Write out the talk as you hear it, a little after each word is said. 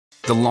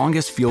The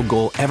longest field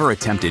goal ever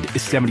attempted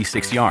is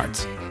 76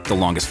 yards. The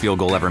longest field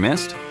goal ever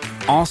missed?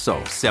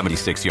 Also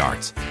 76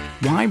 yards.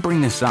 Why bring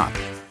this up?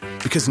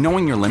 Because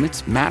knowing your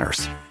limits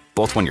matters,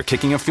 both when you're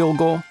kicking a field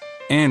goal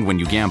and when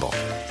you gamble.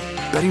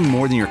 Betting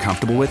more than you're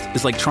comfortable with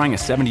is like trying a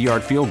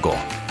 70-yard field goal.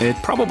 It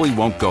probably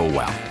won't go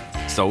well.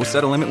 So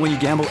set a limit when you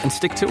gamble and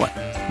stick to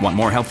it. Want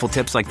more helpful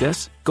tips like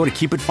this? Go to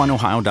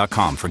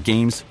keepitfunohio.com for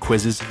games,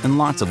 quizzes, and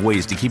lots of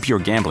ways to keep your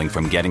gambling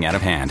from getting out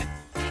of hand.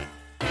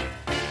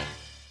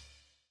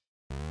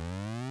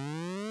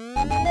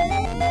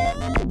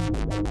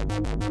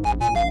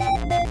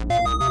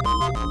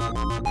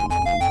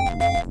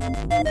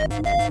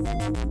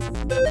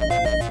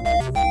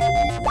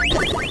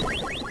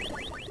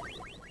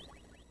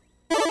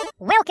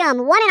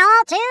 Welcome, one and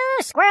all, to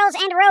Squirrels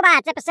and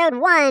Robots, episode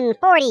 144.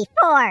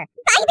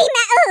 Baby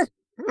Metal!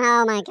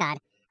 Oh my god.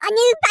 A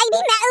new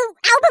Baby Metal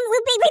album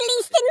will be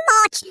released in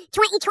March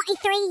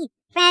 2023.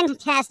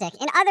 Fantastic.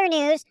 In other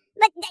news,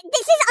 but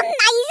this is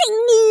amazing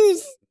news.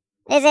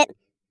 Is it?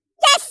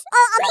 Yes!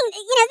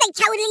 They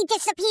totally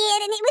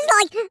disappeared, and it was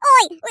like,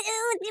 oi,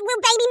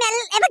 will Baby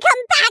Metal ever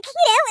come back?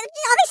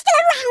 Are they still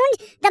around?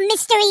 The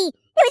mystery.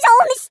 It was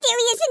all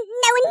mysterious, and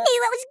no one knew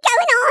what was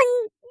going on.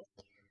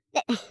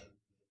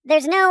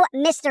 There's no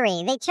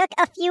mystery. They took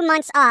a few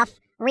months off,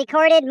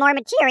 recorded more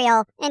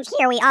material, and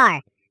here we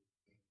are.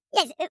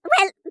 Yes,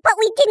 well, but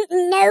we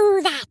didn't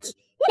know that.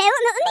 A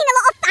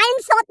lot of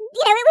fans thought,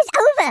 it was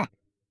over.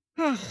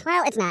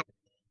 Well, it's not.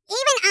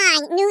 Even I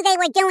knew they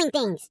were doing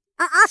things.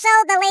 Also,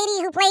 the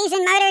lady who plays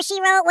in Murder,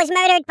 She Wrote was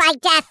murdered by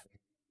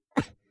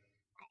death.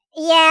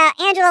 Yeah,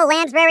 Angela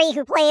Lansbury,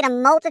 who played a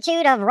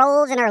multitude of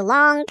roles in her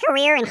long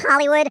career in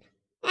Hollywood,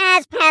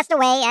 has passed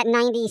away at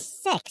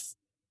 96.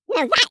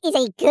 That is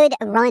a good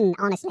run,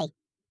 honestly.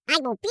 I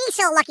will be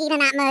so lucky to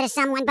not murder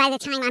someone by the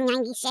time I'm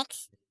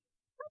 96.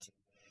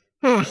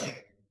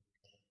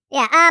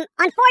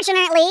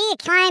 Unfortunately,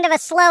 kind of a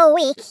slow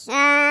week.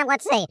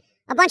 Let's see.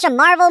 A bunch of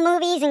Marvel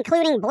movies,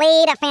 including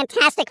Blade,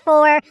 Fantastic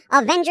Four,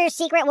 Avengers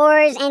Secret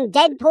Wars, and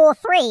Deadpool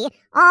 3,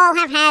 all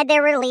have had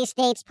their release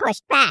dates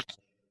pushed back.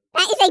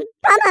 That is a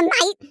bummer,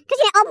 mate,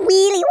 because, I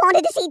really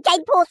wanted to see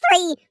Deadpool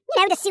 3.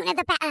 The sooner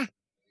the better.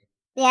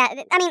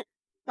 Yeah,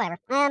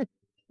 whatever.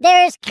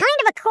 There's kind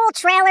of a cool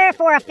trailer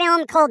for a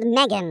film called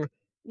Megan.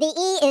 The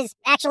E is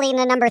actually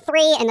the number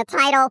 3 in the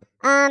title.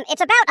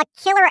 It's about a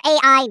killer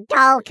AI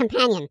doll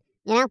companion.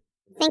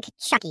 Think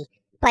Chucky,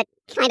 but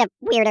kind of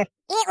weirder.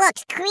 It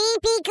looks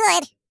creepy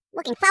good.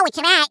 Looking forward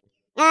to that.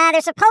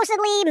 There's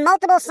supposedly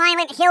multiple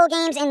Silent Hill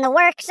games in the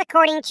works,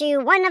 according to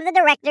one of the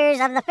directors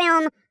of the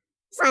film,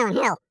 Silent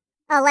Hill.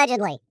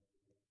 Allegedly.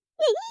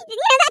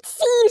 That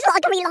seems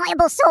like a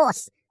reliable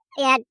source.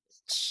 Yeah,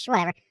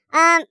 whatever.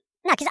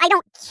 No, because I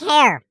don't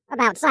care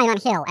about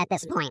Silent Hill at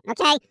this point,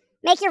 okay?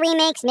 Make your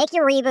remakes, make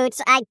your reboots,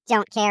 I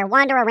don't care.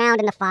 Wander around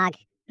in the fog.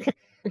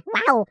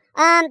 Wow.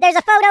 There's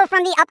a photo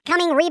from the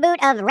upcoming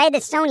reboot of Red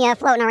Sonja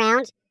floating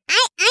around.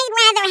 I'd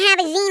rather have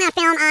a Xena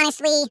film,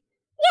 honestly.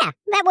 Yeah,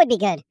 that would be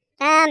good.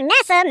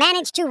 NASA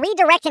managed to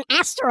redirect an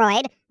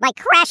asteroid by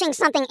crashing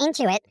something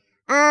into it.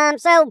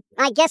 So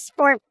I guess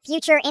for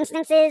future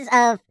instances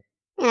of,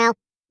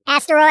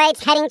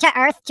 asteroids heading to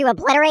Earth to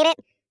obliterate it,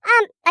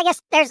 I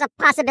guess there's a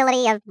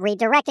possibility of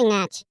redirecting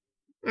that.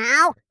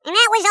 Oh, and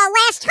that was our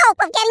last hope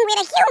of getting rid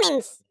of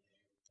humans.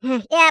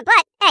 Yeah,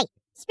 but, hey,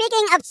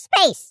 speaking of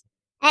space,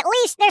 at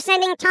least they're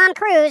sending Tom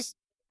Cruise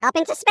up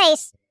into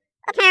space,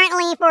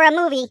 apparently for a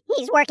movie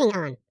he's working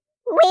on.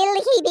 Will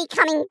he be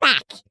coming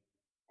back?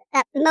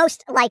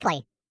 Most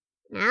likely.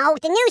 Now,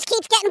 the news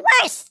keeps getting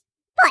worse.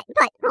 But,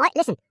 alright,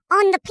 listen,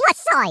 on the plus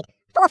side,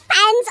 for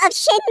fans of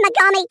Shin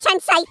Megami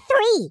Tensei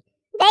 3,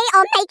 they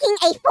are making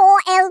a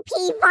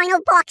 4LP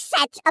vinyl box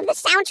set of the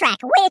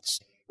soundtrack, which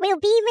will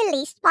be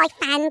released by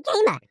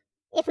Fangamer,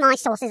 if my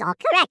sources are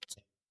correct.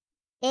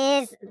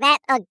 Is that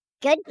a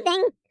good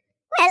thing?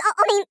 Well,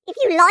 if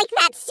you like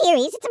that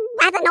series, it's a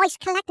rather nice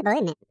collectible,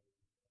 isn't it?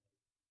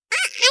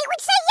 I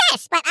would say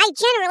yes, but I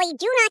generally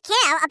do not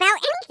care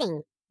about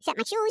anything, except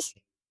my shoes.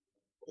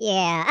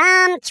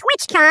 Yeah,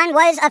 TwitchCon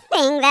was a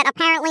thing that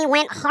apparently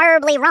went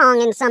horribly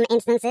wrong in some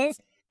instances,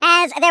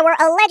 as there were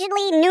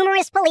allegedly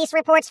numerous police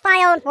reports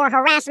filed for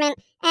harassment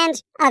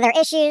and other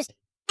issues,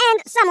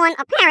 and someone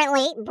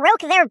apparently broke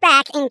their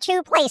back in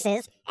 2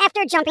 places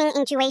after jumping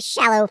into a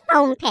shallow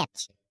foam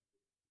pit.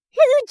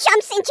 Who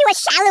jumps into a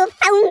shallow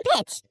foam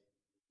pit?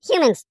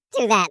 Humans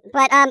do that,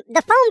 but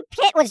the foam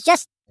pit was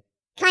just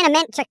kind of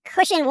meant to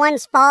cushion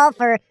one's fall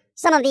for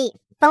some of the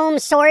foam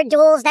sword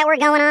duels that were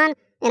going on,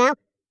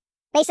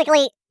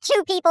 Basically,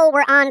 2 people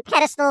were on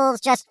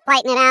pedestals just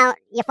fighting it out,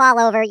 you fall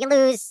over, you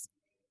lose.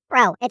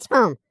 Bro, it's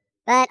foam.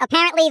 But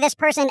apparently this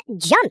person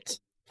jumped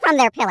from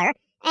their pillar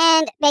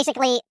and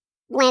basically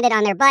landed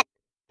on their butt.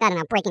 I don't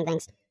know, breaking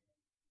things.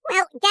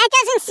 Well, that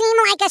doesn't seem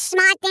like a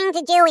smart thing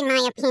to do, in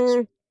my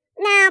opinion.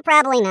 No,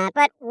 probably not,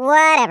 but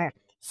whatever.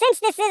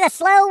 Since this is a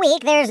slow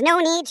week, there's no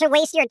need to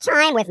waste your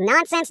time with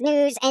nonsense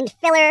news and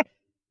filler,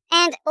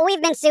 and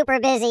we've been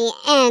super busy,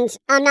 and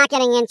I'm not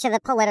getting into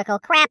the political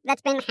crap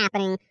that's been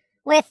happening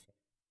with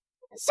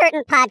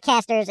certain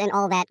podcasters and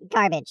all that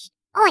garbage.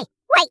 Oi,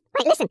 wait,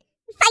 listen.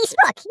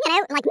 Facebook,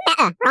 like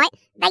Meta, right?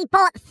 They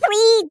bought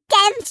 3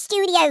 dev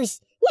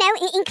studios,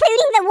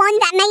 including the one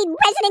that made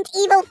Resident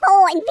Evil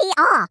 4 in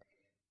VR.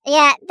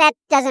 Yeah, that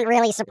doesn't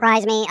really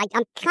surprise me.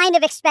 I'm kind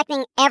of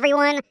expecting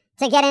everyone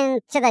to get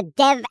into the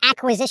dev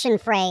acquisition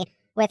fray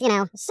with,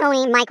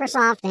 Sony,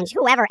 Microsoft, and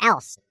whoever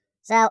else.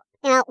 So,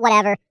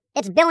 whatever.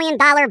 It's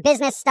billion-dollar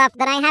business stuff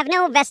that I have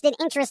no vested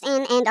interest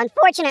in, and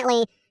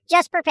unfortunately,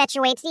 just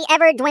perpetuates the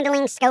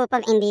ever-dwindling scope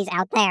of indies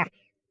out there.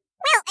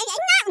 Well,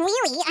 not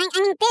really. I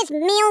mean, there's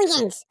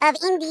millions of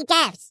indie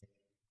devs.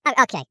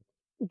 Okay,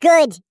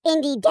 good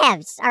indie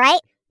devs, all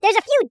right? There's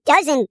a few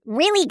dozen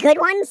really good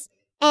ones,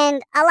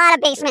 and a lot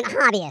of basement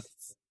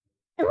hobbyists.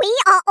 We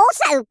are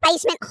also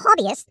basement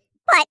hobbyists,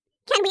 but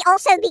can we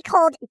also be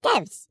called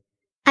devs?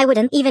 I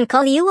wouldn't even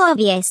call you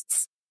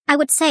hobbyists. I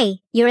would say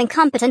you're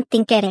incompetent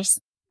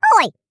thinkers.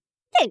 Oi!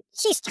 Dude,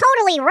 she's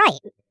totally right.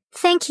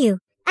 Thank you.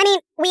 I mean,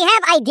 we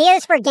have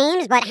ideas for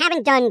games, but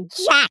haven't done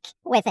jack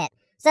with it.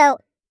 So,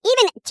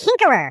 even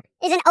tinkerer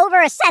is an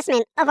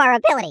overassessment of our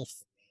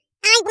abilities.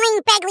 I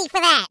blame Begley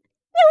for that.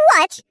 You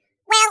what?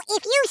 Well,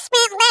 if you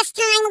spent less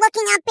time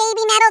looking up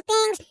baby metal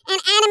things and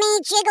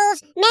anime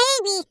jiggles,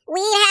 maybe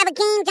we'd have a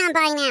game done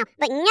by now.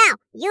 But no,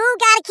 you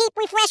gotta keep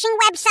refreshing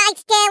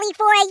websites daily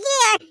for a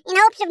year in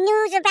hopes of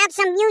news about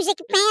some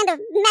music band of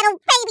metal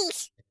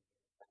babies.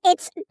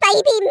 It's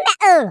baby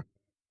metal.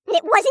 And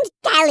it wasn't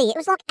daily, it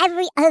was like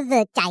every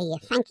other day,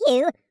 thank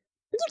you.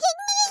 You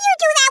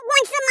do that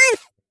once a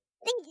month.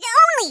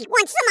 Only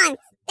once a month.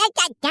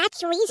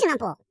 That's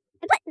reasonable.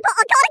 But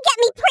I gotta get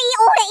me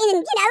pre-order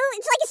in,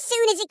 It's like as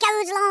soon as it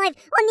goes live,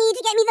 I need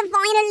to get me the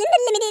vinyl in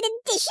the limited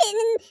edition.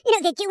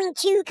 And, they're doing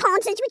 2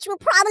 concerts, which will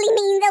probably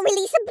mean they'll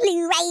release a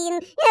Blu-ray.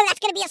 And, that's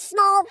gonna be a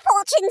small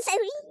fortune. So,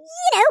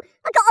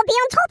 I gotta be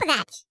on top of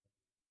that.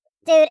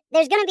 Dude,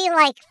 there's gonna be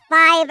like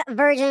 5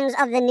 versions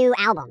of the new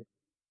album.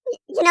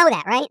 You know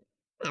that, right?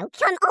 Now,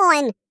 come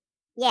on.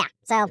 Yeah,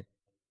 so...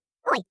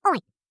 Oi.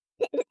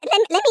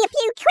 Lend me a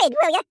few quid,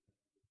 will ya?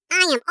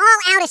 I am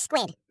all out of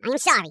squid. I'm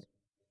sorry.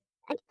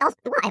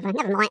 Whatever,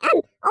 never mind.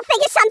 I'll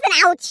figure something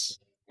out.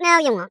 No,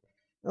 you won't.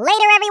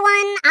 Later,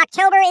 everyone.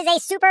 October is a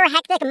super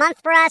hectic month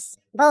for us,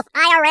 both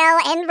IRL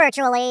and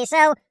virtually,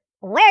 so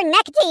we're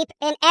neck deep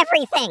in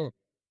everything.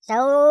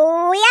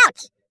 So, we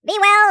out. Be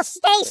well,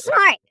 stay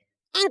smart.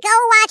 And go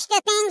watch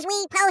the things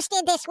we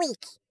posted this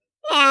week.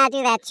 Yeah,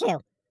 do that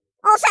too.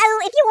 Also,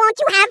 if you want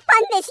to have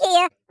fun this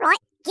year, right,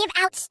 give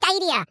out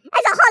Stadia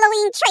as a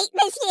Halloween treat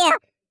this year.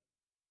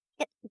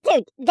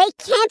 Dude, they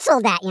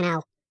canceled that,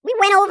 We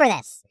went over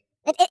this.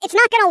 It's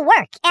not going to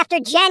work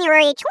after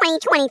January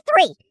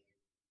 2023.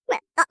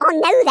 I'll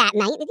know that,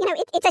 mate.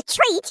 It's a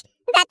treat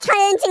that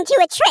turns into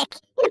a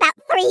trick in about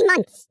 3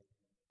 months.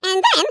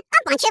 And then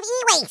a bunch of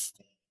e-waste.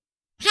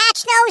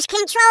 Patch those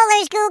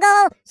controllers,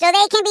 Google, so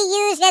they can be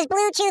used as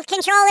Bluetooth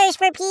controllers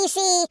for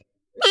PC.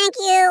 Thank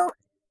you.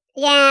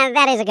 Yeah,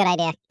 that is a good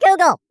idea.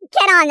 Google,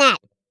 get on that.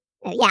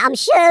 Yeah, I'm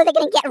sure they're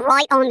going to get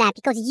right on that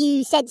because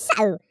you said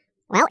so.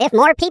 Well, if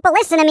more people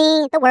listen to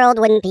me, the world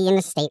wouldn't be in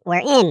the state we're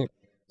in.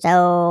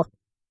 So,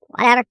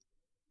 whatever.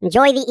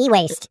 Enjoy the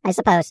e-waste, I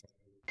suppose.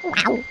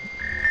 Wow.